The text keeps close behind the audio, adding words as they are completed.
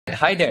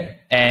Hi there,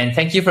 and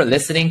thank you for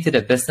listening to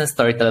the Business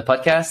Storyteller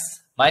Podcast.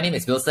 My name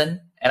is Wilson,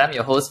 and I'm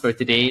your host for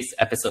today's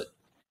episode.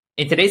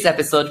 In today's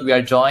episode, we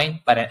are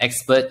joined by an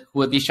expert who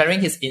will be sharing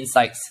his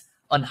insights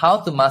on how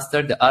to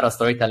master the art of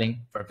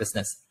storytelling for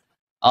business.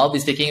 I'll be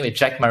speaking with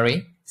Jack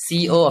Murray,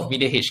 CEO of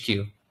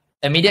MediaHQ,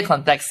 a media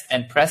context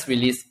and press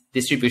release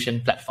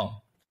distribution platform.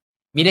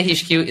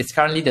 MediaHQ is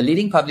currently the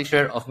leading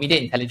publisher of media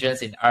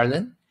intelligence in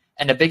Ireland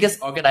and the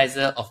biggest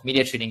organizer of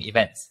media training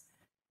events.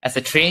 As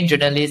a trained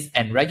journalist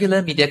and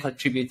regular media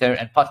contributor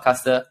and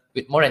podcaster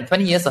with more than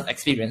 20 years of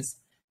experience,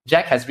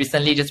 Jack has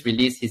recently just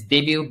released his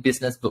debut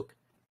business book,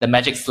 The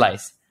Magic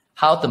Slice: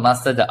 How to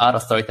Master the Art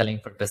of Storytelling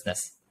for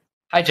Business.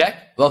 Hi,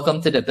 Jack.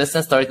 Welcome to the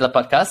Business Storyteller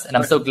Podcast, and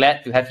I'm so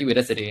glad to have you with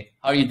us today.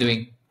 How are you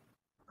doing?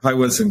 Hi,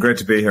 Wilson. Great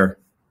to be here.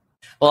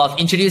 Well, I've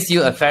introduced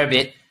you a fair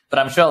bit, but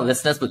I'm sure our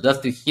listeners would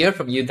love to hear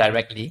from you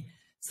directly.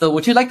 So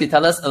would you like to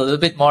tell us a little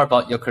bit more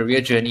about your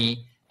career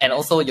journey and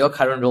also your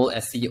current role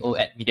as CEO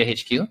at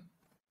MediaHQ?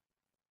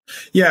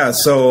 Yeah,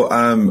 so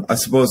I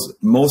suppose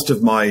most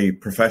of my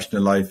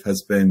professional life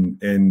has been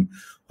in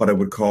what I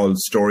would call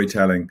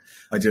storytelling.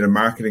 I did a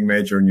marketing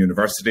major in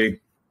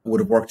university, would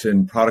have worked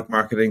in product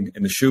marketing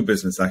in the shoe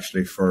business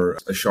actually for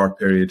a short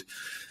period.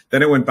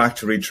 Then I went back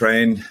to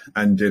retrain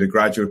and did a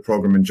graduate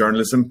program in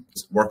journalism,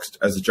 worked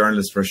as a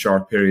journalist for a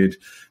short period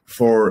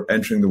before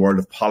entering the world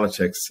of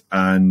politics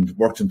and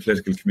worked in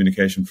political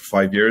communication for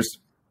 5 years.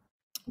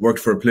 Worked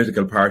for a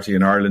political party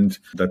in Ireland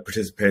that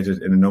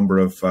participated in a number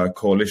of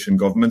coalition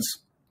governments.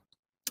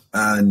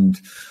 And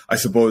I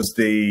suppose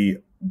the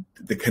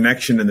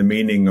connection and the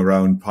meaning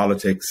around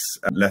politics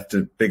left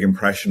a big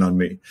impression on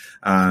me.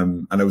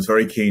 And I was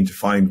very keen to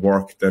find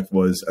work that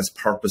was as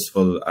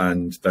purposeful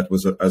and that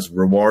was as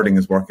rewarding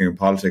as working in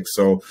politics.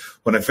 So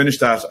when I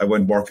finished that, I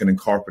went working in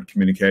corporate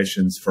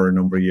communications for a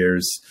number of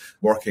years,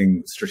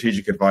 working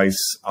strategic advice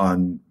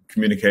on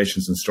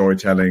communications and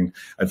storytelling,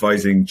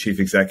 advising chief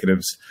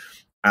executives.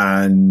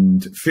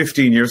 And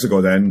 15 years ago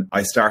then,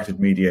 I started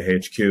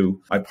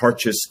MediaHQ. I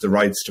purchased the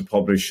rights to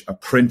publish a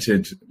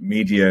printed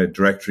media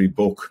directory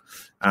book.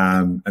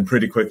 And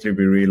pretty quickly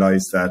we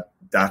realized that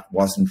that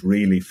wasn't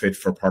really fit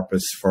for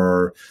purpose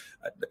for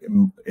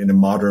in a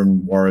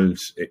modern world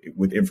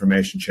with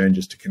information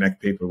changes to connect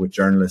people with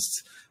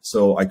journalists.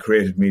 So I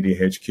created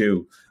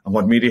MediaHQ. And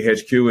what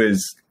MediaHQ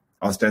is,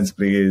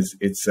 ostensibly,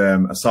 it's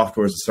a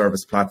software as a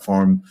service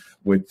platform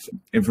with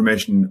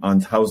information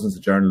on thousands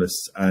of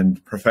journalists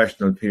and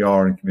professional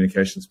PR and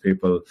communications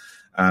people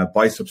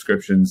buy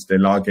subscriptions. They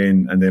log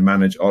in and they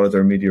manage all of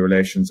their media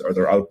relations or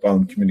their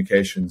outbound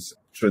communications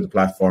through the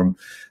platform.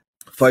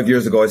 5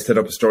 years ago, I set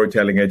up a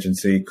storytelling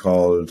agency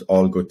called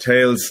All Good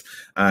Tales.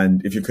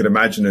 And if you could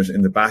imagine it,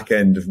 in the back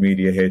end of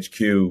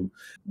MediaHQ,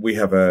 we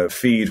have a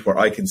feed where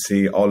I can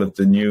see all of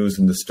the news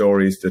and the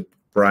stories that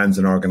brands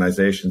and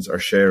organizations are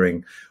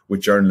sharing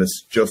with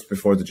journalists just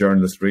before the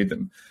journalists read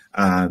them.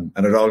 And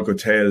at All Good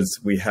Tales,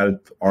 we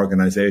help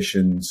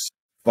organizations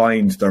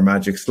find their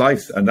magic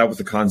slice. And that was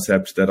the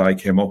concept that I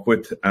came up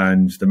with.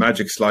 And the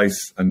magic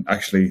slice, and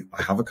actually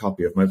I have a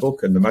copy of my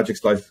book, and the magic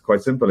slice is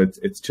quite simple.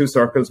 It's two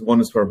circles.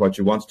 One is for what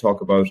you want to talk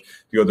about.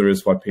 The other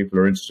is what people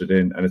are interested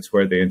in, and it's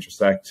where they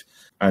intersect.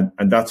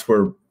 And that's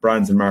where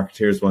brands and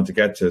marketeers want to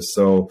get to.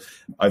 So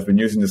I've been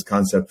using this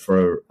concept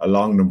for a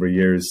long number of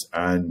years.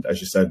 And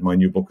as you said, my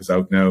new book is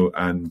out now,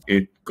 and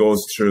it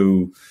goes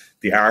through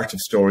the art of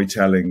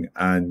storytelling,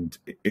 and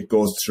it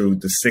goes through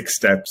the 6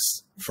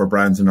 steps for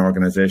brands and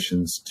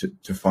organizations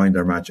to find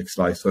their magic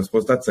slice. So I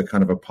suppose that's a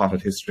kind of a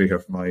potted history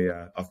of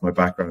my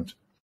background.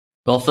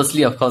 Well,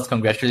 firstly, of course,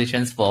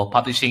 congratulations for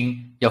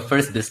publishing your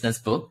first business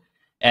book.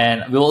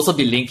 And we'll also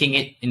be linking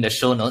it in the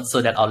show notes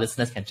so that our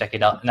listeners can check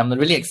it out. And I'm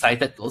really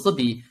excited to also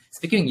be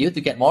speaking with you to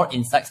get more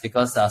insights,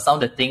 because some of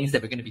the things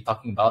that we're going to be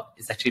talking about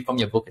is actually from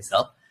your book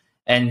itself.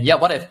 And yeah,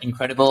 what an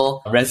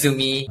incredible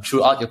resume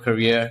throughout your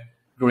career,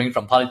 growing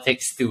from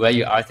politics to where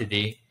you are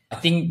today. I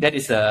think that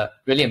is a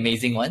really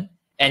amazing one.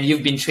 And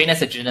you've been trained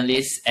as a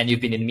journalist and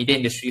you've been in the media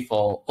industry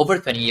for over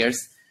 20 years.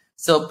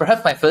 So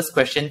perhaps my first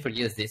question for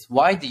you is this: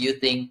 why do you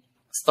think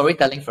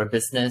storytelling for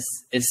business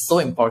is so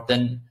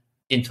important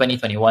in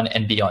 2021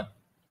 and beyond?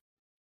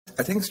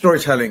 I think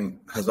storytelling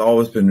has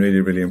always been really,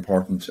 really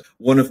important.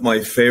 One of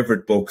my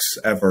favorite books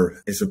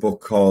ever is a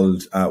book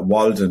called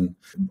Walden.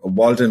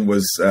 Walden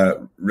was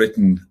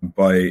written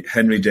by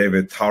Henry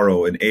David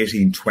Thoreau in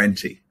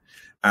 1820.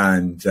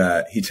 And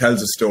he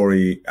tells a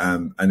story,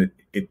 and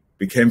it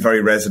became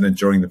very resonant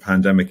during the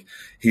pandemic.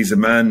 He's a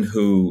man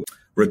who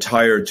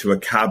retired to a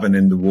cabin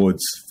in the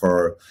woods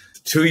for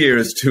 2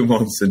 years, 2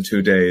 months, and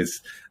 2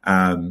 days.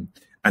 And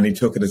he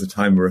took it as a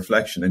time of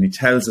reflection. And he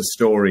tells a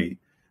story,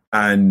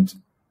 and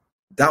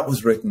that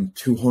was written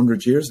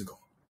 200 years ago.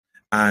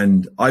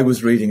 And I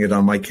was reading it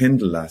on my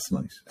Kindle last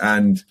night.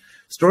 And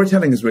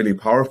storytelling is really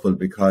powerful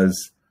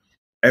because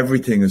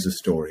everything is a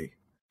story.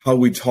 How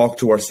we talk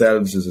to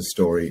ourselves is a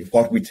story.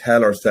 What we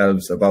tell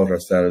ourselves about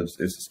ourselves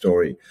is a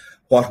story.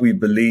 What we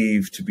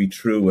believe to be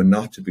true and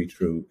not to be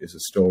true is a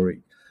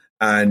story.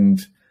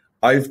 And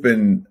I've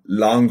been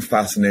long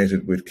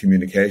fascinated with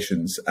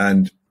communications,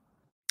 and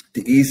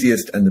the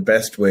easiest and the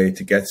best way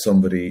to get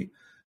somebody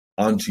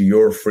onto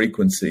your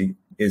frequency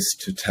is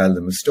to tell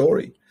them a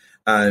story.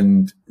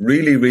 And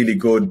really, really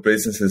good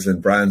businesses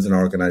and brands and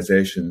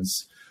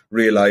organizations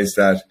realize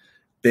that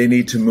they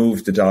need to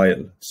move the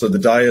dial. So the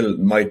dial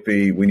might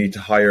be, we need to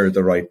hire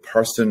the right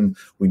person,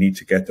 we need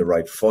to get the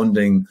right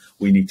funding,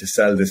 we need to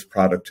sell this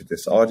product to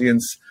this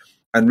audience.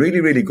 And really,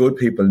 really good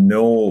people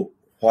know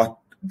what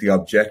the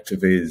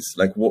objective is.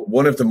 Like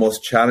one of the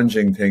most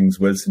challenging things,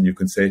 Wilson, you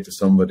can say to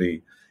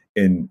somebody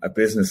in a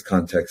business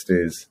context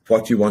is,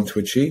 what do you want to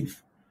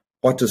achieve?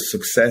 What does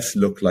success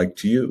look like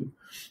to you?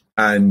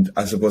 And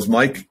I suppose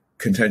my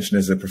contention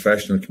as a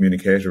professional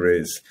communicator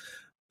is,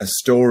 a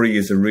story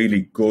is a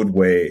really good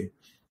way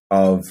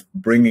of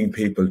bringing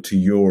people to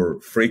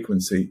your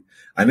frequency.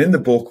 And in the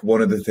book,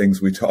 one of the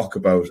things we talk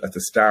about at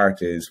the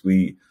start is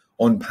we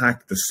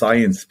unpack the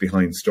science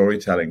behind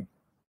storytelling.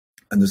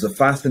 And there's a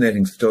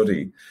fascinating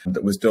study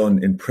that was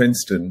done in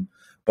Princeton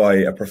by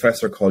a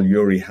professor called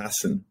Uri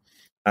Hassan.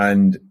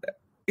 And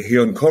he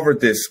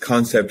uncovered this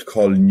concept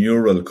called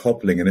neural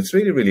coupling. And it's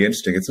really, really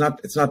interesting. It's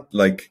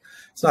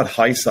not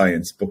high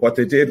science, but what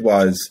they did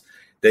was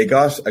they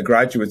got a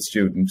graduate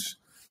student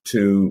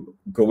to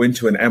go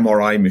into an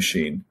MRI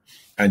machine,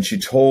 and she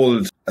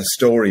told a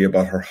story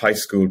about her high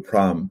school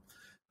prom,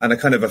 and a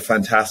kind of a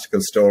fantastical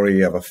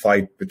story of a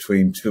fight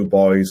between two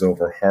boys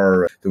over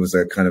her. There was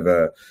a kind of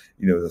a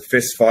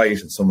fist fight,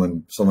 and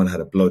someone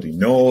had a bloody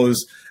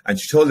nose, and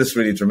she told this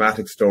really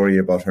dramatic story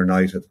about her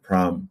night at the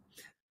prom.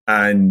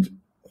 And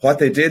what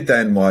they did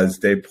then was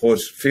they put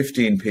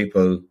 15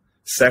 people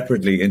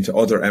separately into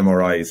other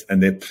MRIs,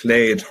 and they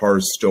played her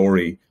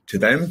story to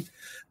them.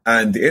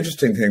 And the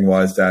interesting thing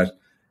was that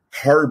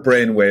her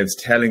brainwaves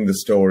telling the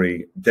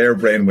story, their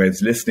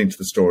brainwaves listening to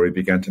the story,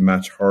 began to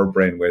match her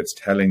brainwaves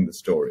telling the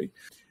story.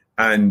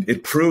 And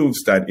it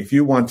proves that if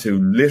you want to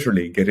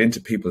literally get into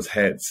people's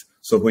heads,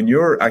 so when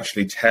you're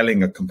actually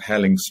telling a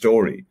compelling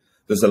story,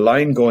 there's a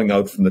line going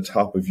out from the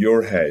top of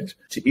your head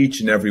to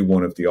each and every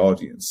one of the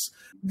audience.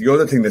 The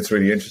other thing that's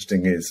really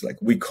interesting is, like,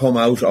 we come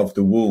out of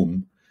the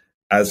womb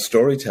as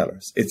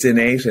storytellers. It's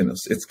innate in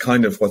us. It's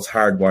kind of what's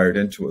hardwired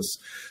into us.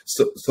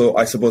 So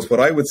I suppose what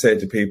I would say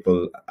to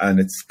people, and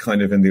it's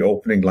kind of in the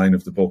opening line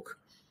of the book,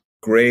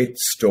 great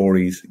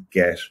stories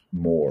get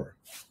more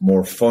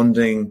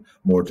funding,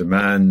 more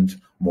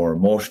demand, more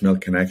emotional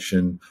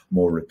connection,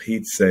 more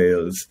repeat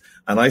sales.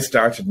 And I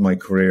started my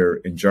career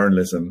in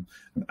journalism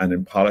and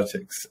in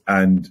politics.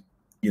 And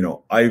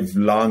I've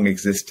long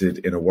existed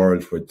in a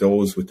world where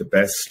those with the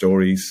best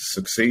stories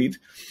succeed.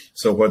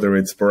 So whether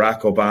it's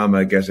Barack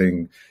Obama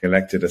getting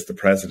elected as the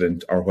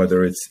president, or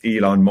whether it's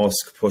Elon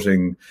Musk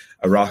putting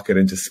a rocket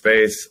into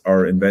space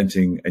or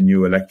inventing a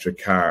new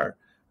electric car,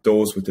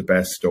 those with the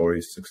best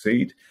stories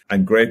succeed.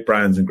 And great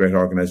brands and great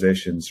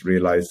organizations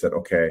realize that,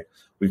 okay,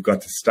 we've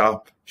got to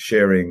stop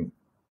sharing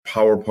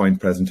PowerPoint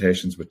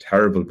presentations with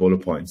terrible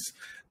bullet points,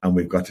 and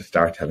we've got to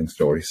start telling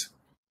stories.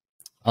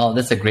 Oh,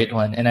 that's a great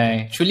one. And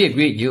I truly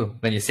agree with you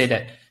when you say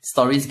that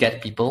stories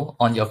get people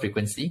on your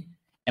frequency.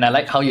 And I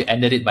like how you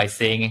ended it by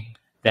saying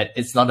that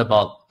it's not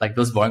about like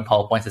those boring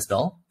PowerPoints as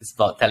well. It's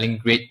about telling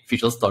great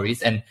visual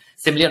stories. And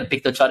similarly on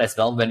Piktochart as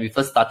well, when we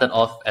first started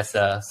off as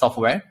a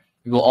software,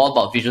 we were all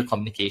about visual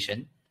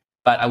communication.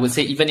 But I would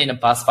say even in the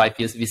past 5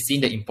 years, we've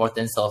seen the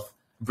importance of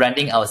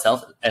branding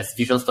ourselves as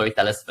visual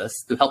storytellers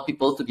first to help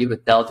people to be able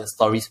to tell their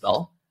stories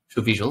well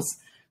through visuals.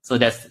 So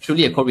there's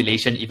truly a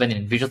correlation even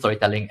in visual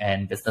storytelling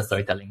and business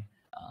storytelling.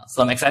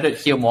 So I'm excited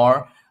to hear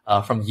more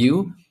from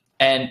you.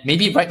 And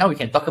maybe right now we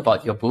can talk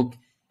about your book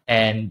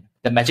and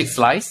the magic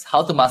slice,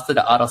 how to master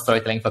the art of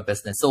storytelling for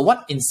business. So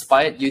what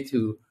inspired you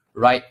to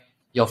write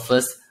your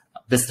first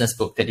business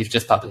book that you've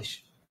just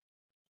published?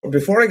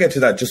 Before I get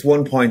to that, just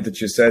one point that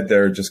you said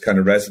there just kind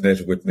of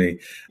resonated with me.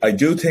 I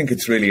do think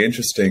it's really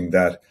interesting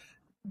that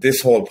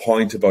this whole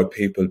point about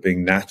people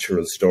being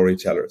natural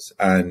storytellers,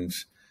 and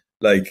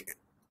like,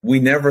 we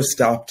never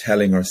stop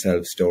telling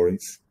ourselves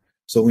stories.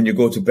 So when you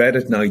go to bed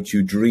at night,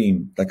 you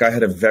dream. Like, I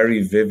had a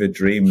very vivid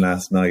dream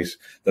last night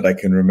that I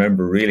can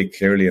remember really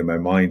clearly in my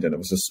mind. And it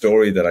was a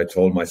story that I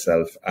told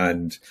myself.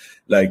 And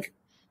like,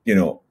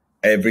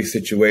 every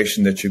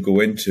situation that you go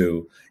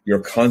into, you're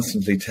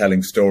constantly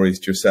telling stories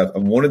to yourself.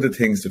 And one of the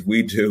things that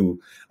we do,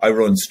 I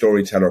run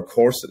storyteller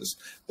courses,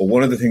 but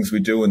one of the things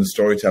we do in the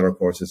storyteller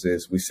courses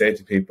is we say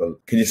to people,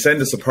 can you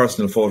send us a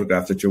personal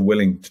photograph that you're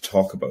willing to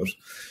talk about?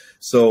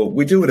 So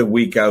we do it a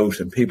week out,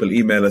 and people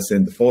email us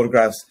in the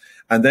photographs.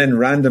 And then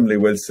randomly,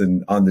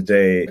 Wilson, on the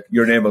day,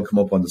 your name will come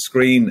up on the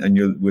screen, and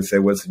we'll say,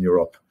 Wilson, you're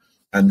up.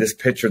 And this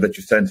picture that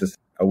you sent us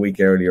a week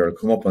earlier will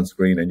come up on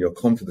screen, and you'll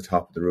come to the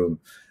top of the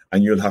room,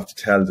 and you'll have to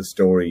tell the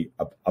story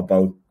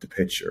about the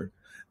picture.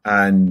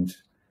 And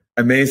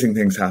amazing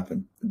things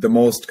happen. The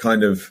most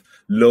kind of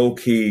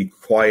low-key,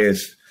 quiet,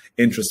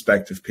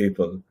 introspective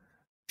people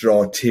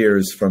draw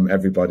tears from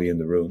everybody in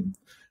the room.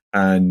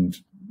 And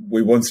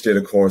we once did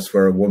a course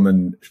where a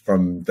woman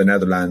from the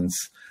Netherlands,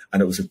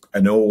 and it was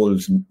an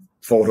old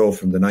photo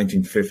from the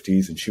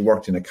 1950s, and she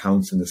worked in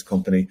accounts in this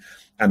company,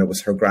 and it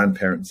was her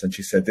grandparents. And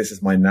she said, "This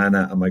is my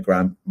nana and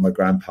my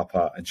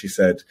grandpapa." And she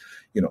said,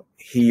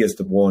 he is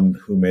the one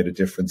who made a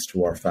difference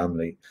to our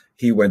family.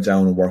 He went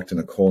down and worked in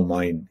a coal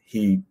mine.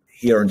 He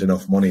earned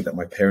enough money that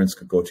my parents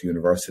could go to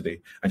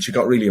university. And she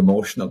got really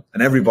emotional,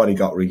 and everybody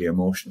got really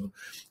emotional.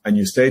 And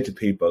you say to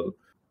people,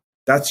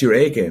 that's your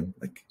A game.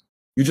 Like,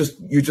 you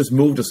just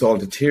moved us all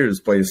to tears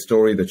by a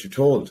story that you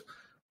told.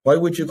 Why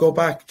would you go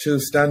back to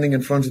standing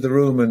in front of the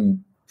room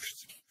and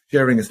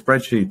sharing a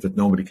spreadsheet that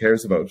nobody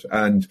cares about?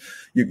 And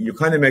you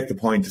kind of make the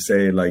point to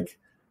say, like,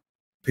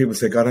 people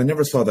say, God, I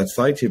never saw that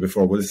side to you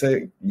before. Well, they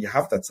say, you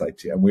have that side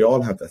to you, and we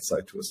all have that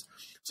side to us.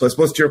 So I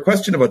suppose to your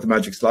question about the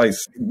magic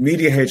slice,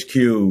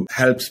 MediaHQ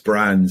helps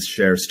brands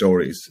share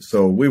stories.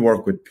 So we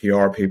work with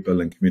PR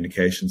people and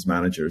communications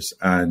managers,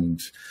 and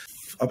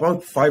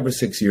about 5 or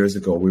 6 years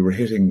ago, we were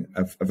hitting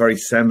a very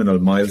seminal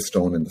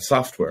milestone in the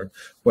software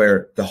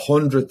where the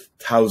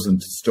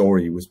 100,000th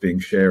story was being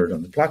shared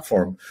on the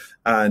platform.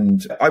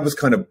 And I was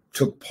kind of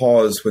took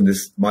pause when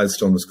this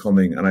milestone was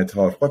coming, and I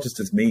thought, what does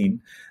this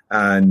mean?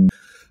 And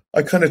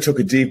I kind of took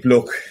a deep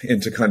look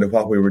into kind of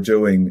what we were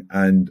doing.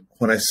 And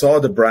when I saw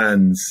the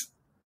brands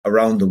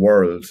around the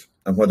world,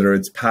 and whether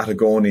it's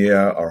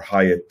Patagonia or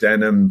Hyatt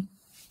Denim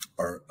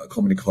or a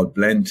company called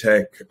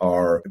Blendtec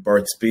or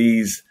Burt's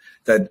Bees,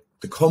 that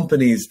the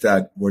companies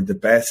that were the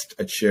best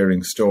at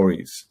sharing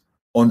stories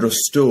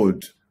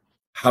understood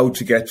how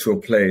to get to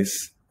a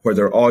place where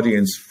their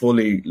audience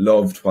fully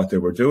loved what they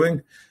were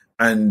doing.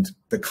 And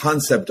the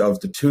concept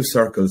of the 2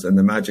 circles and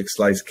the magic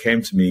slice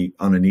came to me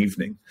on an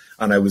evening.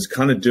 And I was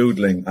kind of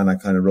doodling, and I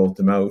kind of wrote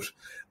them out.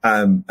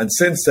 And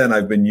since then,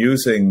 I've been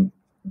using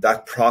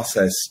that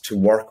process to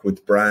work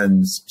with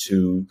brands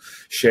to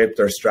shape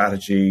their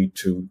strategy,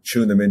 to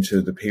tune them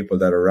into the people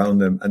that are around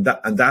them. And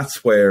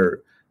that's where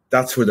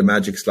the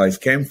magic slice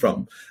came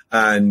from.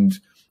 And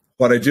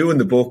what I do in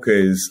the book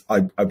is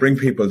I bring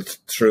people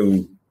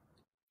through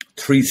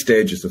 3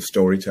 stages of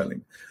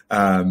storytelling.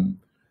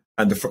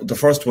 And the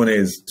first one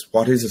is,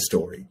 what is a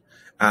story?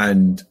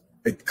 And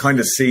it kind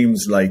of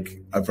seems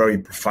like a very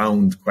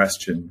profound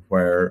question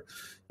where,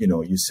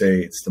 you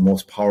say it's the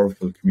most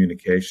powerful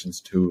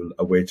communications tool,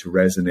 a way to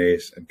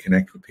resonate and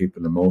connect with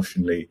people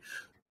emotionally.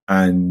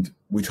 And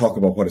we talk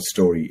about what a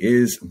story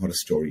is and what a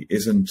story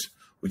isn't.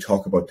 We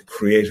talk about the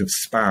creative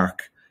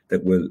spark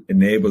that will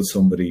enable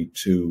somebody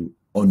to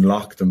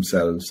unlock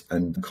themselves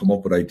and come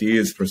up with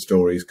ideas for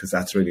stories, because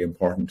that's really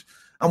important.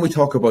 And we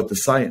talk about the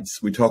science.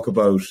 We talk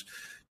about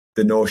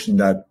the notion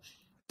that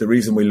the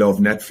reason we love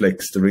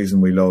Netflix, the reason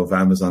we love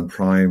Amazon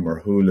Prime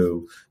or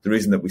Hulu, the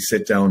reason that we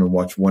sit down and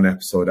watch one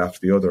episode after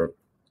the other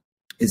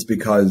is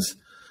because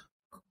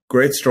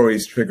great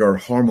stories trigger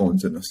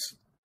hormones in us,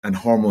 and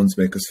hormones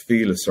make us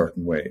feel a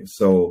certain way.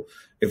 So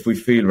if we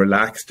feel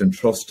relaxed and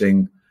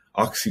trusting,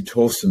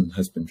 oxytocin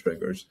has been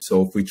triggered.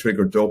 So if we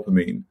trigger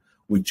dopamine,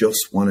 we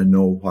just want to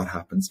know what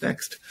happens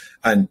next.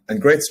 And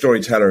great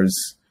storytellers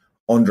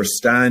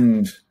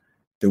understand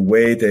the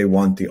way they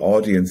want the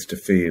audience to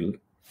feel,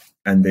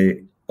 and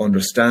they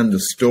understand the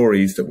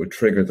stories that would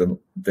trigger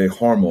the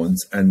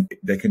hormones, and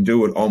they can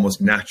do it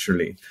almost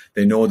naturally.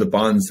 They know the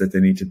bonds that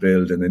they need to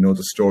build, and they know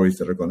the stories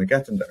that are going to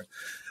get them there.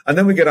 And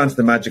then we get onto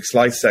the magic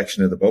slice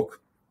section of the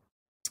book,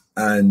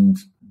 and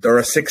there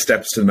are 6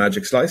 steps to the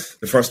magic slice.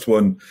 The first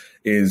one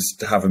is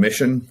to have a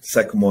mission. The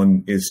second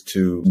one is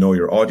to know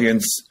your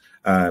audience.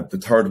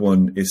 The third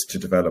one is to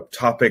develop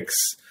topics.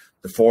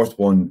 The fourth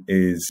one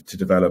is to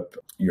develop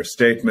your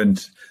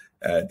statement.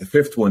 The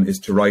fifth one is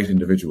to write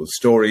individual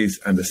stories.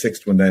 And the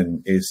sixth one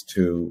then is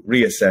to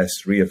reassess,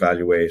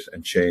 reevaluate,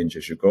 and change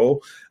as you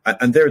go.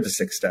 And they're the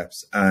 6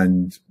 steps.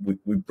 And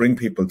we bring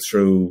people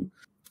through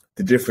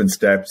the different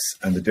steps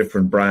and the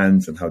different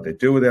brands and how they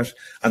do it.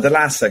 And the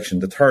last section,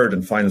 the third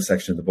and final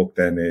section of the book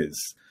then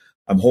is,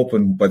 I'm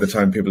hoping by the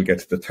time people get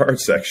to the third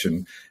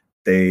section,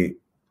 they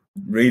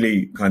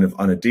really kind of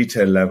on a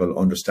detailed level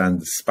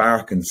understand the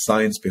spark and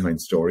science behind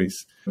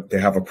stories. They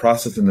have a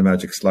process in the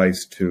magic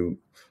slice to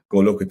go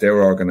look at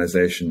their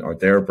organization or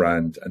their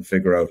brand and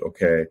figure out,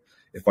 okay,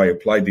 if I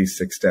apply these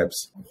 6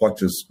 steps, what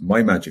does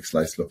my magic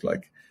slice look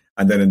like?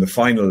 And then in the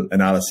final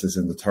analysis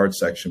in the third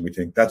section, we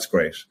think that's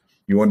great.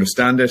 You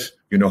understand it,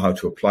 you know how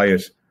to apply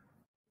it.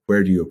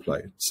 Where do you apply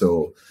it?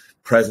 So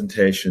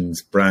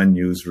presentations, brand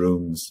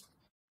newsrooms,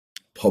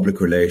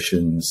 public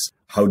relations,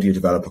 how do you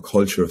develop a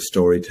culture of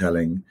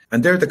storytelling?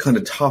 And they're the kind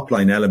of top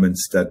line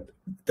elements that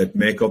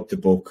make up the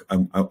book,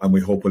 and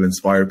we hope will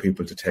inspire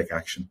people to take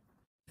action.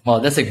 Well,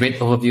 that's a great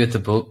overview of the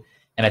book.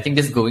 And I think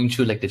just going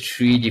through like the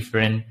 3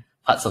 different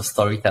parts of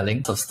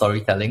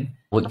storytelling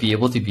would be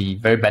able to be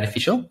very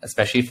beneficial,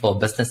 especially for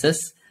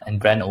businesses and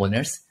brand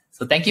owners.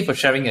 So thank you for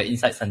sharing your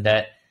insights on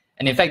that.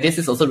 And in fact, this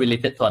is also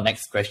related to our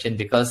next question,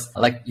 because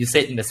like you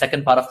said in the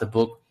second part of the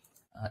book,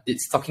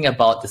 it's talking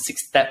about the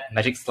 6-step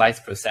magic slice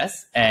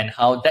process and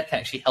how that can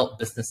actually help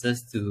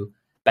businesses to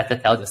better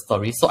tell their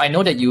story. So I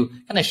know that you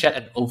kind of shared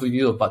an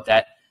overview about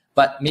that,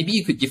 but maybe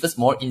you could give us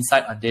more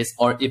insight on this,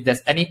 or if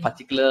there's any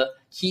particular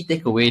key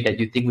takeaway that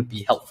you think would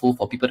be helpful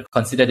for people to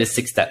consider these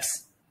 6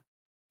 steps.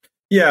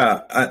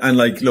 Yeah. And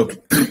like, look,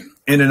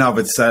 in and of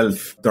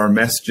itself, there are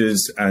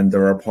messages and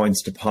there are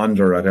points to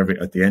ponder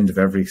at the end of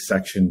every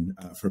section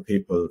for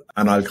people.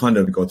 And I'll kind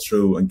of go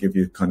through and give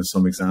you kind of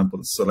some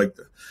examples. So like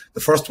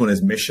the first one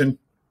is mission.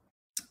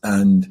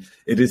 And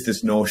it is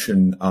this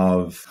notion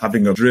of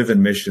having a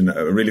driven mission.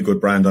 A really good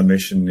brand on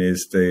mission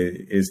is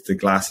the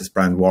glasses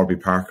brand Warby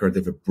Parker. They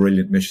have a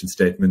brilliant mission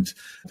statement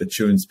that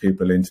tunes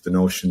people into the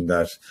notion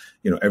that,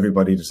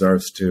 everybody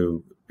deserves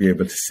to be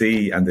able to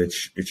see, and it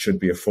should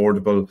be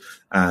affordable.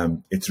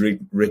 It's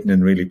written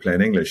in really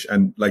plain English.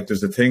 And like,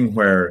 there's a thing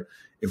where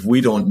if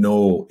we don't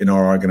know in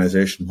our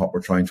organization what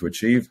we're trying to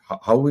achieve,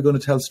 how are we going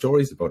to tell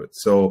stories about it?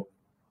 So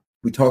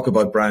we talk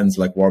about brands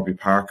like Warby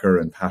Parker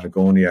and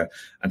Patagonia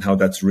and how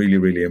that's really,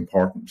 really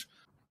important.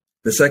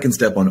 The second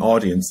step on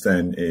audience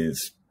then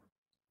is,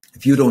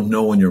 if you don't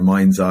know in your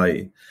mind's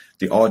eye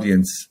the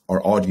audience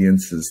or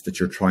audiences that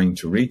you're trying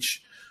to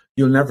reach,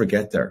 you'll never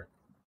get there.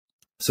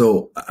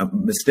 So a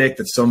mistake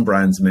that some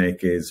brands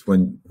make is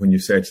when you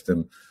say to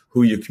them,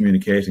 who are you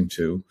communicating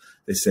to?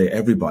 They say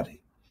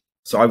everybody.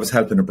 So I was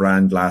helping a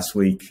brand last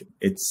week.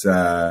 It's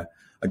a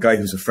guy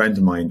who's a friend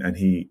of mine, and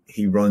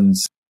he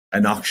runs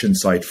an auction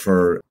site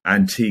for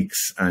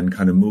antiques and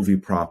kind of movie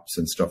props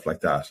and stuff like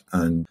that.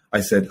 And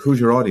I said, who's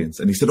your audience?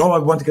 And he said, I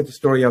want to get the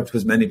story out to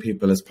as many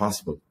people as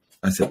possible.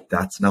 I said,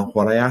 that's not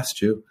what I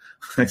asked you.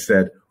 I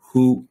said,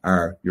 who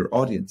are your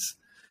audience?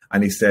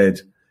 And he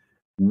said,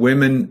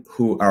 women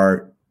who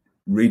are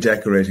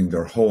redecorating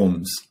their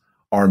homes,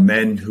 or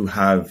men who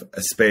have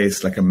a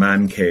space like a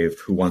man cave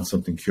who want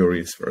something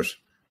curious for it.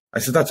 I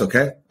said, that's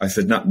okay. I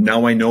said,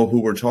 now I know who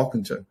we're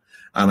talking to.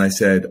 And I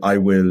said, I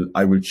will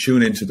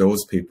tune into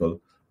those people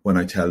when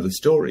I tell the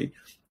story.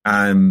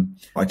 I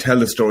tell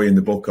the story in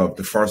the book of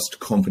the first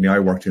company I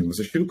worked in was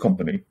a shoe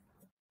company.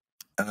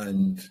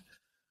 And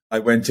I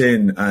went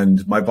in,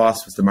 and my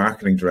boss was the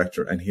marketing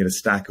director, and he had a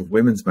stack of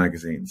women's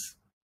magazines.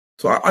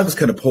 So I was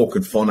kind of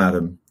poking fun at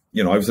him.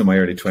 I was in my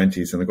early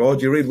 20s, and I go,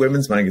 do you read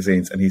women's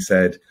magazines? And he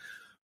said,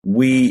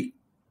 we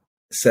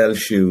sell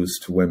shoes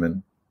to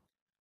women.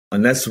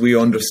 Unless we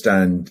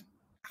understand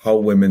how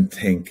women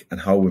think and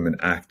how women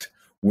act,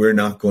 we're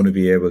not going to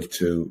be able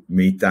to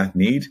meet that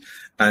need.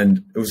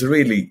 And it was a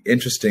really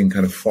interesting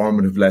kind of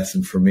formative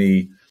lesson for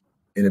me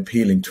in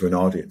appealing to an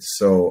audience.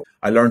 So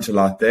I learned a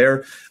lot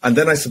there. And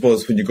then I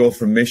suppose when you go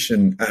from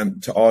mission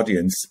to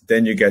audience,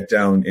 then you get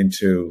down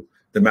into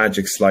the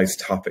magic slice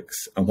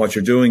topics. And what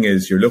you're doing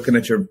is you're looking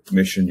at your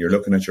mission, you're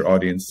looking at your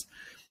audience.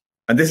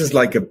 And this is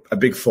like a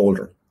big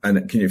folder. And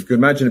if you could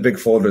imagine a big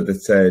folder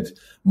that said,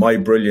 my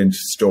brilliant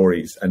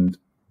stories, and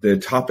the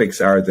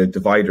topics are the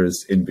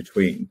dividers in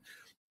between.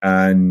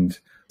 And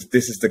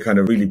this is the kind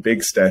of really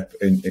big step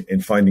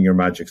in finding your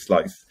magic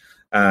slice.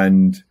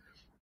 And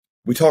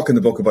we talk in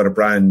the book about a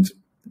brand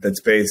that's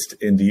based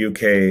in the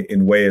UK,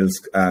 in Wales,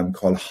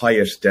 called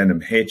Hyatt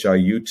Denim, Hiut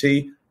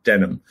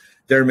Denim.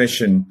 Their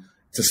mission,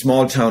 it's a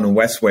small town in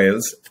West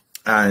Wales,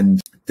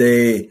 and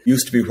they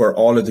used to be where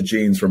all of the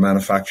jeans were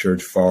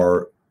manufactured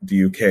for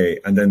the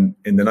UK. And then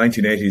in the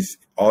 1980s,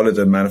 all of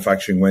the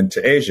manufacturing went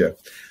to Asia.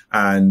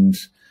 And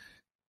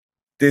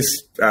this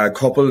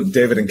couple,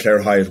 David and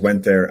Claire Hyatt,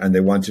 went there, and they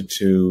wanted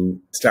to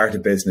start a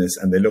business,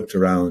 and they looked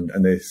around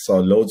and they saw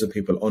loads of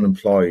people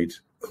unemployed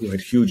who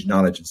had huge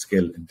knowledge and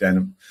skill in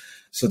denim.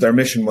 So their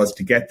mission was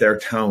to get their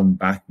town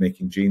back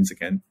making jeans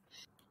again.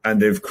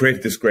 And they've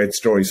created this great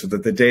story so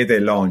that the day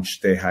they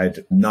launched, they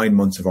had 9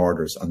 months of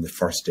orders on the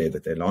first day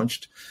that they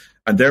launched.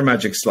 And their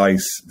magic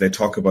slice, they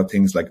talk about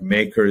things like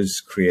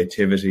makers,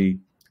 creativity,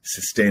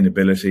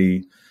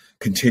 sustainability,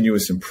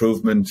 continuous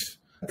improvement,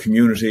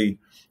 community,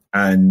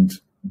 and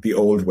the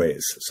old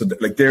ways. So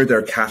they're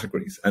their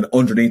categories. And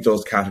underneath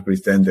those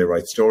categories, then they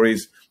write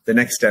stories. The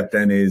next step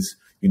then is,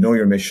 you know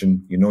your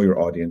mission, you know your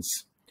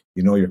audience,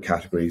 you know your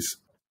categories.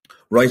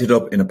 Write it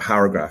up in a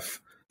paragraph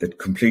that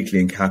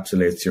completely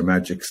encapsulates your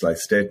magic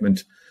slice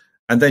statement.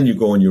 And then you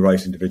go and you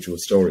write individual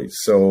stories.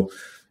 So,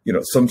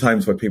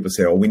 sometimes when people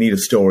say, we need a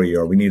story,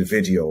 or we need a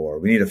video, or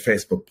we need a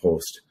Facebook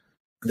post,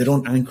 they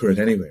don't anchor it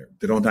anywhere.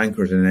 They don't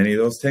anchor it in any of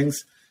those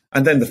things.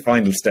 And then the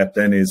final step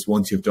then is,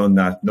 once you've done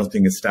that,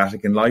 nothing is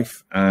static in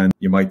life, and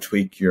you might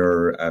tweak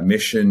your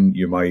mission,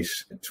 you might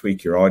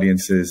tweak your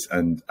audiences,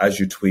 and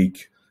as you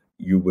tweak,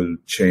 you will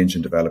change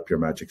and develop your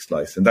magic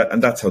slice. And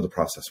that's how the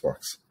process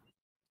works.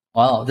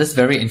 Wow, this is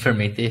very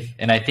informative.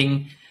 And I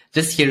think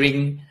just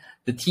hearing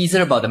the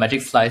teaser about the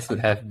magic slice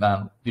would have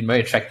been very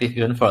attractive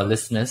even for our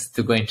listeners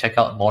to go and check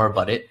out more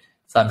about it.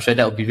 So I'm sure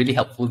that would be really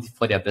helpful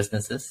for their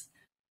businesses.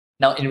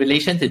 Now, in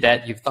relation to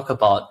that, you've talked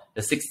about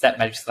the 6-step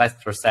magic slice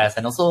process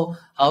and also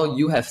how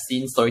you have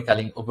seen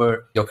storytelling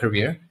over your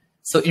career.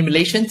 So in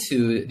relation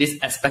to this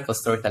aspect of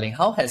storytelling,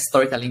 how has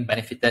storytelling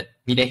benefited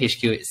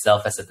MediaHQ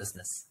itself as a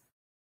business?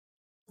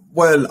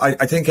 Well,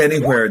 I think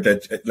anywhere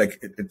that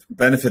it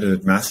benefited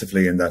it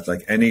massively, in that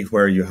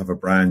anywhere you have a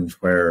brand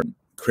where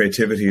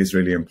creativity is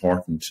really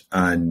important.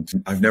 And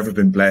I've never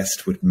been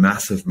blessed with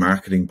massive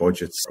marketing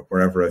budgets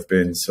wherever I've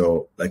been.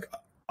 So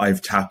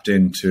I've tapped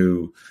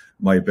into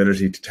my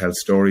ability to tell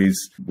stories.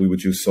 We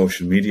would use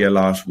social media a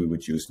lot. We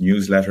would use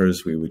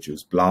newsletters. We would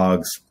use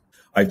blogs.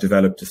 I've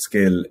developed a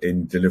skill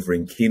in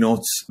delivering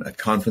keynotes at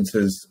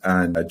conferences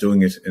and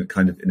doing it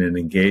in an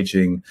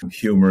engaging,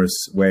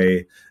 humorous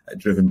way,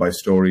 driven by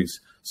stories.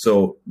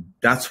 So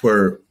that's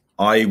where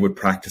I would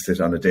practice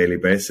it on a daily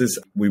basis.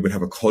 We would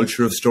have a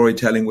culture of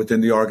storytelling within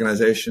the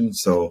organization.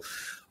 So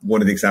one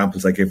of the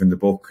examples I give in the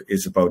book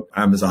is about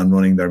Amazon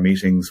running their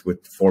meetings with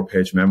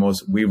 4-page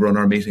memos. We run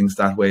our meetings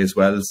that way as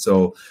well.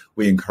 So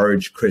we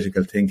encourage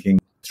critical thinking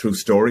through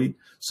story.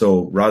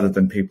 So rather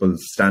than people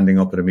standing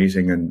up at a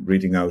meeting and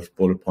reading out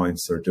bullet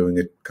points or doing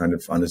it kind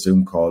of on a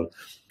Zoom call,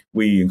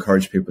 we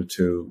encourage people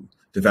to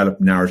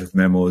develop narrative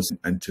memos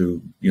and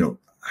to,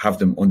 have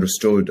them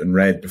understood and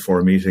read before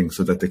a meeting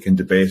so that they can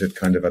debate it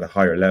kind of at a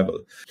higher level.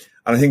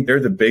 And I think they're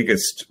the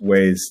biggest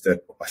ways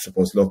that I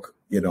suppose,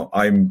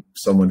 I'm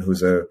someone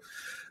who's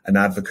an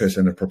advocate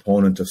and a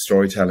proponent of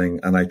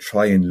storytelling, and I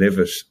try and live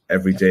it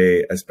every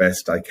day as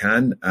best I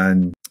can.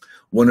 And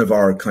one of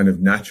our kind of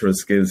natural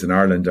skills in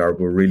Ireland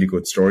we're really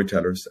good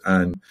storytellers.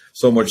 And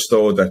so much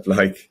so that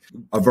like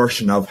a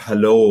version of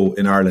hello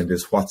in Ireland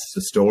is what's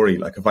the story?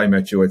 Like if I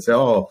met you, I'd say,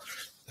 oh,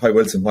 hi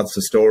Wilson, what's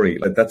the story?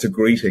 Like that's a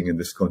greeting in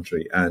this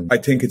country. And I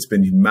think it's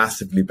been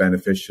massively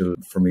beneficial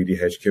for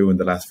MediaHQ in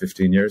the last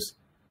 15 years.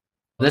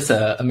 That's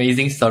an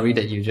amazing story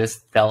that you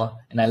just tell.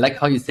 And I like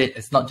how you said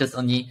it's not just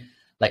only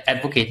like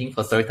advocating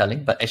for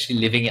storytelling, but actually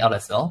living it out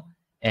as well.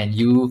 And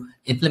you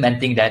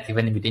implementing that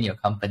even within your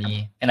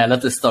company. And I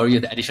love the story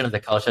of the addition of the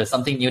culture,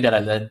 something new that I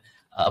learned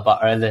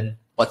about Ireland.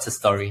 What's the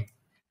story?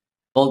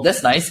 Well,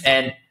 that's nice.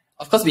 And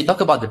of course, we talk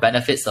about the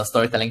benefits of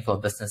storytelling for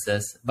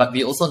businesses, but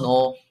we also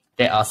know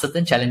there are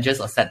certain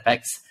challenges or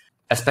setbacks,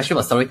 especially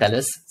for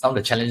storytellers, some of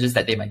the challenges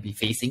that they might be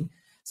facing.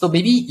 So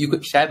maybe you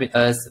could share with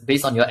us,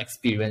 based on your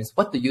experience,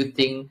 what do you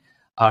think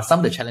are some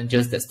of the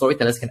challenges that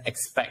storytellers can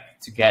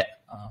expect to get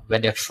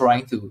when they're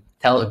trying to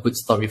tell a good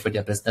story for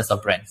their business or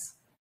brands?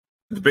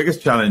 The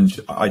biggest challenge,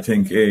 I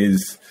think,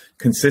 is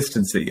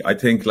consistency. I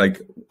think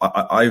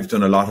I've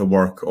done a lot of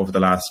work over the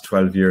last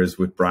 12 years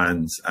with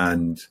brands,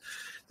 and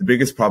the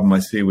biggest problem I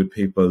see with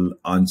people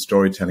on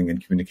storytelling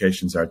and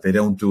communications are they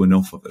don't do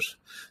enough of it.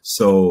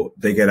 So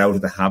they get out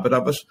of the habit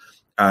of it.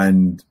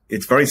 And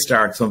it's very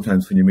stark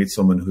sometimes when you meet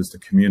someone who's the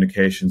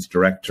communications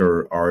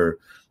director or,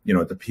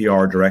 the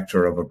PR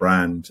director of a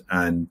brand,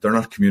 and they're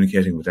not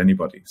communicating with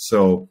anybody.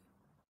 So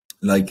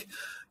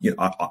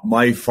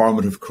my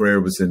formative career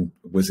was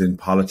in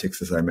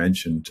politics, as I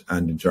mentioned,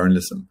 and in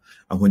journalism.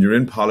 And when you're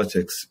in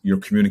politics, you're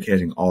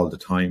communicating all the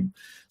time.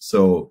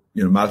 So,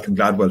 Malcolm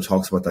Gladwell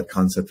talks about that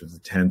concept of the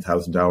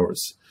 10,000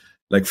 hours.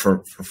 Like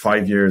for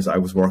 5 years, I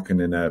was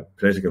working in a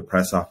political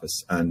press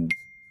office, and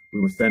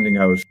we were sending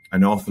out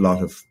an awful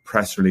lot of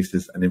press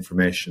releases and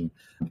information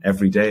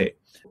every day.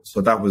 So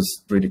that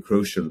was really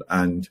crucial.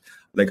 And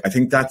I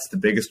think that's the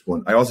biggest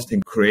one. I also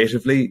think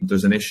creatively,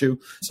 there's an issue.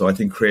 So I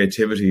think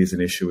creativity is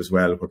an issue as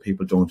well, where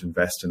people don't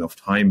invest enough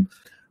time.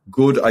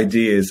 Good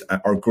ideas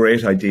or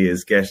great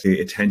ideas get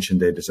the attention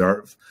they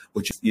deserve,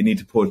 which you need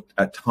to put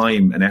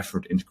time and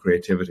effort into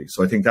creativity.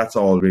 So I think that's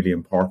all really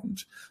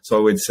important. So I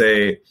would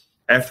say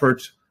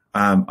effort,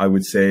 I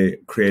would say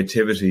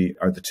creativity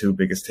are the two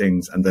biggest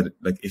things. And that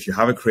if you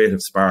have a creative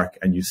spark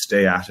and you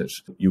stay at it,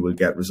 you will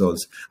get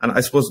results. And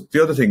I suppose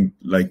the other thing,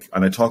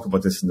 and I talk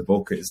about this in the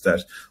book, is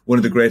that one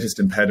of the greatest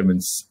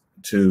impediments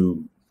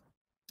to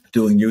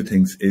doing new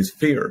things is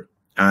fear.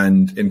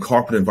 And in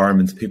corporate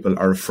environments, people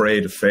are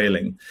afraid of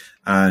failing,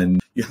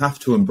 and you have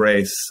to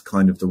embrace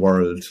kind of the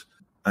world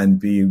and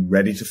be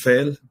ready to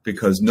fail,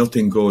 because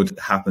nothing good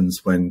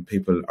happens when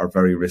people are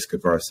very risk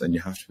averse, and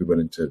you have to be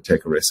willing to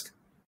take a risk.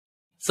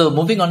 So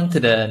moving on to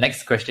the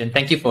next question,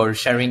 thank you for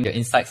sharing your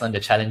insights on the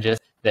challenges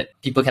that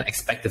people can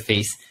expect to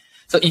face.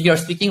 So if you're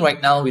speaking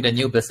right now with a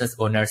new business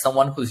owner,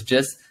 someone who's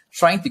just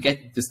trying to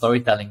get into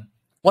storytelling,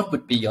 what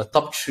would be your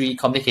top 3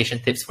 communication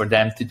tips for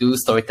them to do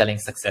storytelling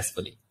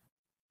successfully?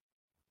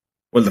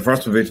 Well, the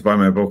first would be to buy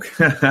my book.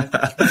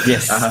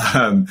 Yes.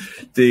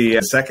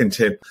 The second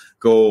tip,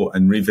 go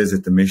and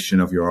revisit the mission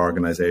of your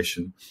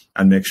organization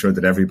and make sure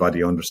that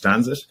everybody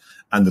understands it.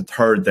 And the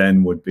third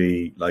then would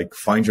be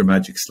find your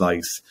magic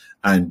slice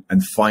and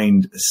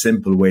find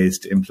simple ways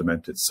to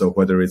implement it. So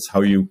whether it's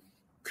how you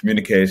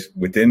communicate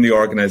within the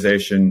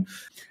organization,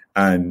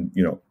 and,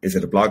 is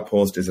it a blog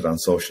post? Is it on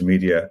social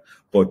media?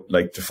 But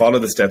to follow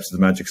the steps of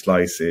the magic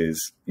slice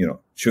is,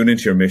 tune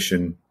into your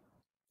mission,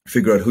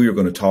 figure out who you're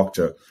going to talk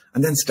to,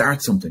 and then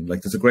start something.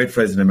 There's a great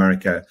phrase in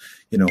America,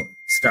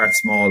 start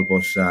small,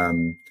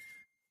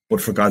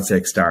 but for God's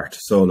sake, start.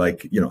 So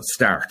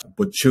start,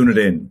 but tune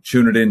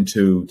it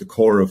into the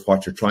core of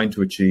what you're trying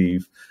to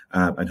achieve,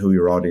 and who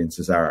your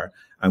audiences are.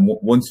 And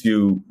once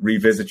you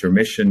revisit your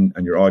mission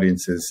and your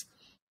audiences,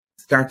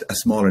 start a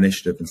small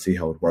initiative and see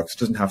how it works. It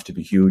doesn't have to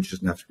be huge. It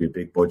doesn't have to be a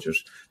big budget.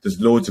 There's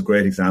loads of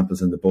great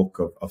examples in the book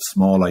of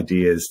small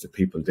ideas that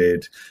people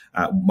did.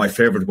 My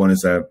favorite one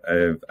is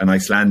an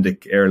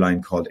Icelandic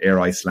airline called Air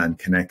Iceland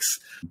Connects.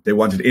 They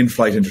wanted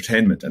in-flight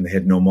entertainment and they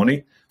had no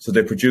money. So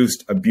they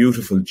produced a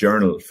beautiful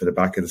journal for the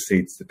back of the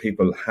seats. The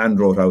people hand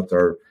wrote out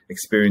their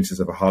experiences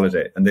of a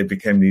holiday, and they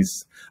became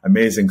these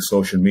amazing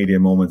social media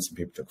moments, and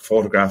people took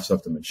photographs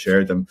of them and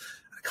shared them.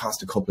 It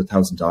cost a couple of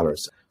 $1,000.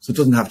 So it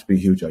doesn't have to be a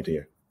huge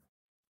idea.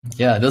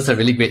 Yeah, those are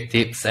really great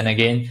tips. And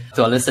again,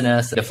 to our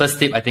listeners, the first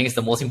tip I think is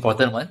the most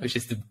important one, which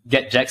is to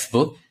get Jack's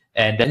book,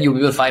 and then you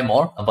will find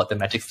more about the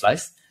magic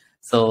slice.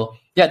 So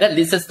yeah, that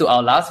leads us to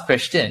our last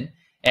question.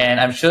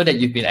 And I'm sure that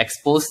you've been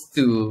exposed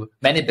to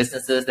many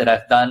businesses that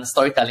have done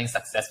storytelling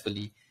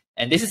successfully.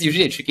 And this is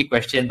usually a tricky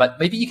question, but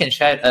maybe you can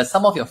share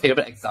some of your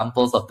favorite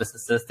examples of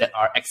businesses that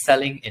are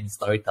excelling in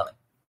storytelling.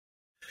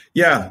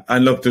 Yeah,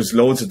 and look, there's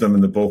loads of them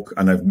in the book,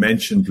 and I've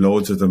mentioned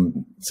loads of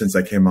them since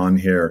I came on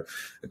here.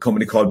 A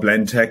company called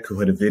Blend Tech, who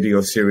had a video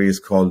series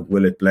called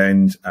Will It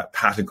Blend?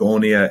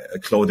 Patagonia, a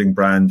clothing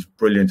brand,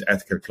 brilliant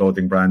ethical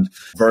clothing brand.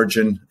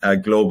 Virgin, a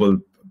global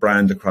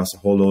brand across a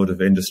whole load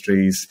of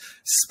industries.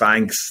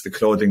 Spanx, the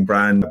clothing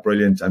brand,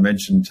 brilliant. I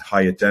mentioned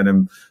Hyatt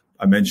Denim.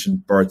 I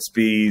mentioned Burt's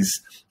Bees.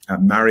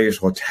 Marriott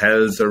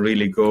Hotels are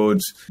really good.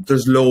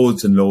 There's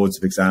loads and loads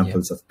of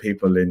examples of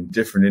people in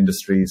different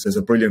industries. There's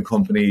a brilliant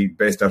company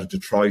based out of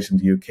Detroit in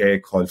the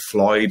UK called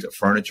Floyd, a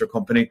furniture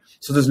company.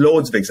 So there's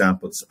loads of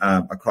examples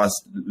across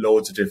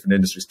loads of different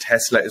industries.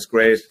 Tesla is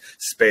great.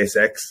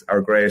 SpaceX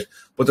are great.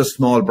 But there's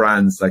small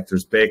brands, like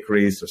there's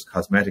bakeries, there's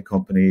cosmetic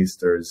companies,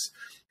 there's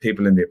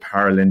people in the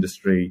apparel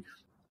industry.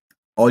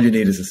 All you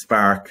need is a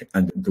spark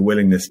and the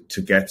willingness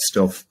to get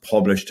stuff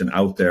published and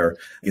out there.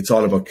 It's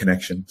all about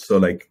connection. So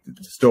like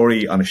the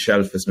story on a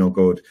shelf is no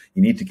good.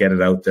 You need to get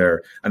it out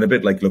there. And a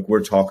bit like, look,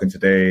 we're talking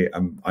today.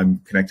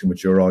 I'm connecting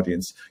with your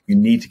audience. You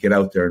need to get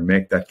out there and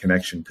make that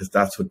connection, because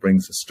that's what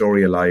brings the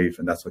story alive,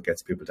 and that's what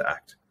gets people to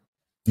act.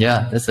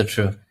 Yeah, that's so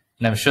true.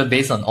 And I'm sure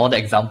based on all the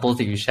examples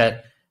that you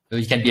shared,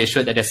 you can be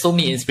assured that there's so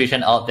many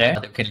inspiration out there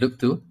that you can look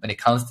to when it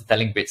comes to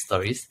telling great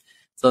stories.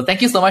 So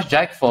thank you so much,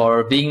 Jack,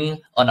 for being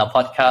on our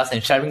podcast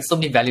and sharing so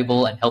many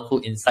valuable and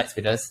helpful insights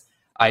with us.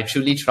 I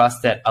truly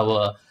trust that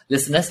our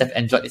listeners have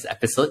enjoyed this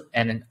episode.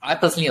 And I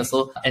personally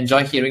also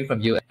enjoy hearing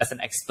from you as an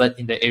expert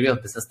in the area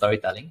of business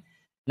storytelling.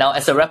 Now,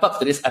 as a wrap up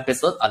to this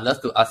episode, I'd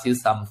love to ask you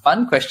some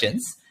fun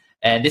questions.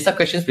 And these are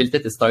questions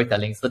related to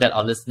storytelling so that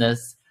our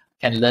listeners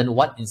can learn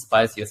what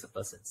inspires you as a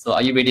person. So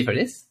are you ready for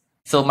this?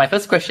 So my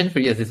first question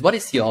for you is what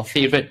is your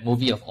favorite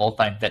movie of all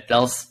time that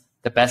tells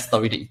the best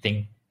story that you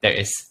think there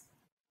is?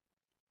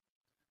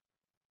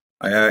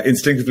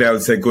 Instinctively, I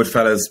would say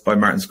Goodfellas by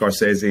Martin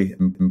Scorsese.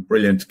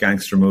 Brilliant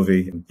gangster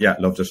movie. Yeah,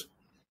 loved it.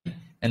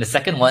 And the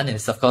second one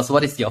is, of course,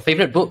 what is your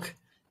favorite book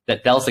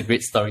that tells a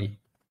great story?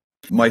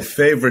 My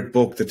favorite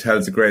book that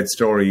tells a great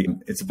story,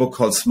 it's a book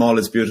called Small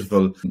is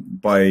Beautiful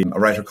by a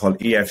writer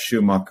called E.F.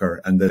 Schumacher.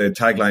 And the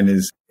tagline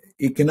is,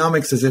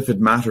 Economics as if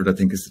it mattered, I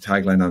think is the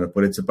tagline on it.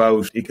 But it's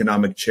about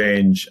economic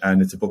change,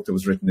 and it's a book that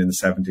was written in the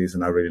 70s,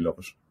 and I really love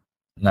it.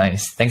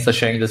 Nice. Thanks for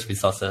sharing those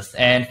resources.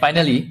 And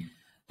finally,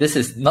 this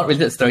is not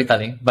related to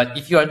storytelling, but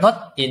if you are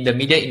not in the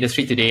media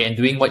industry today and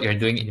doing what you're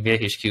doing in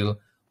MediaHQ,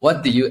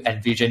 what do you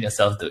envision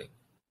yourself doing?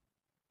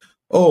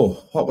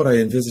 Oh, what would I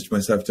envisage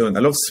myself doing?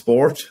 I love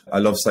sport. I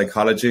love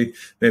psychology.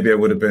 Maybe I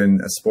would have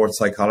been a sports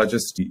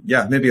psychologist.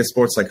 Yeah, maybe a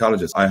sports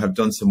psychologist. I have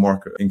done some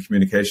work in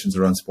communications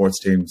around sports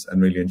teams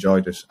and really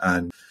enjoyed it.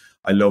 And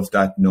I love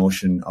that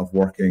notion of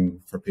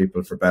working for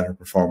people for better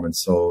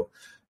performance. So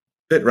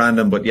a bit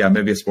random, but yeah,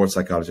 maybe a sports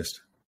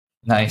psychologist.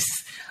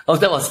 Nice. Oh,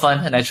 that was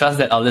fun. And I trust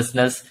that our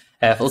listeners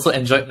have also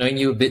enjoyed knowing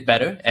you a bit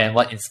better and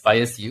what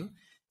inspires you.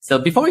 So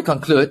before we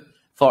conclude,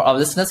 for our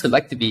listeners who'd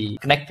like to be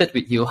connected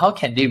with you, how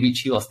can they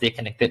reach you or stay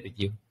connected with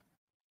you?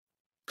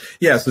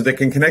 Yeah, so they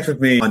can connect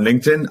with me on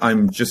LinkedIn.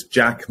 I'm just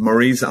Jack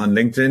Murray's on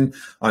LinkedIn.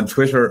 On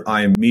Twitter,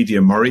 I'm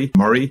Media Murray.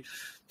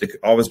 They can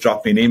always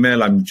drop me an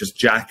email. I'm just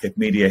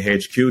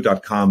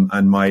jack@mediahq.com.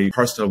 And my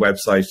personal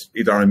website,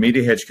 either on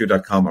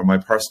mediahq.com or my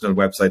personal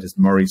website is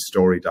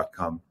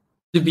murraystory.com.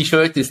 To be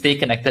sure to stay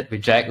connected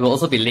with Jack, we'll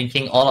also be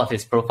linking all of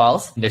his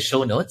profiles in the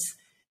show notes.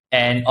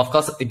 And of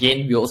course,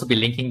 again, we'll also be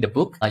linking the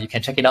book. You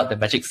can check it out, The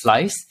Magic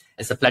Slice.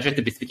 It's a pleasure to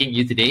be speaking to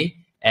you today.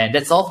 And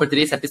that's all for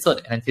today's episode.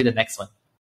 And until the next one.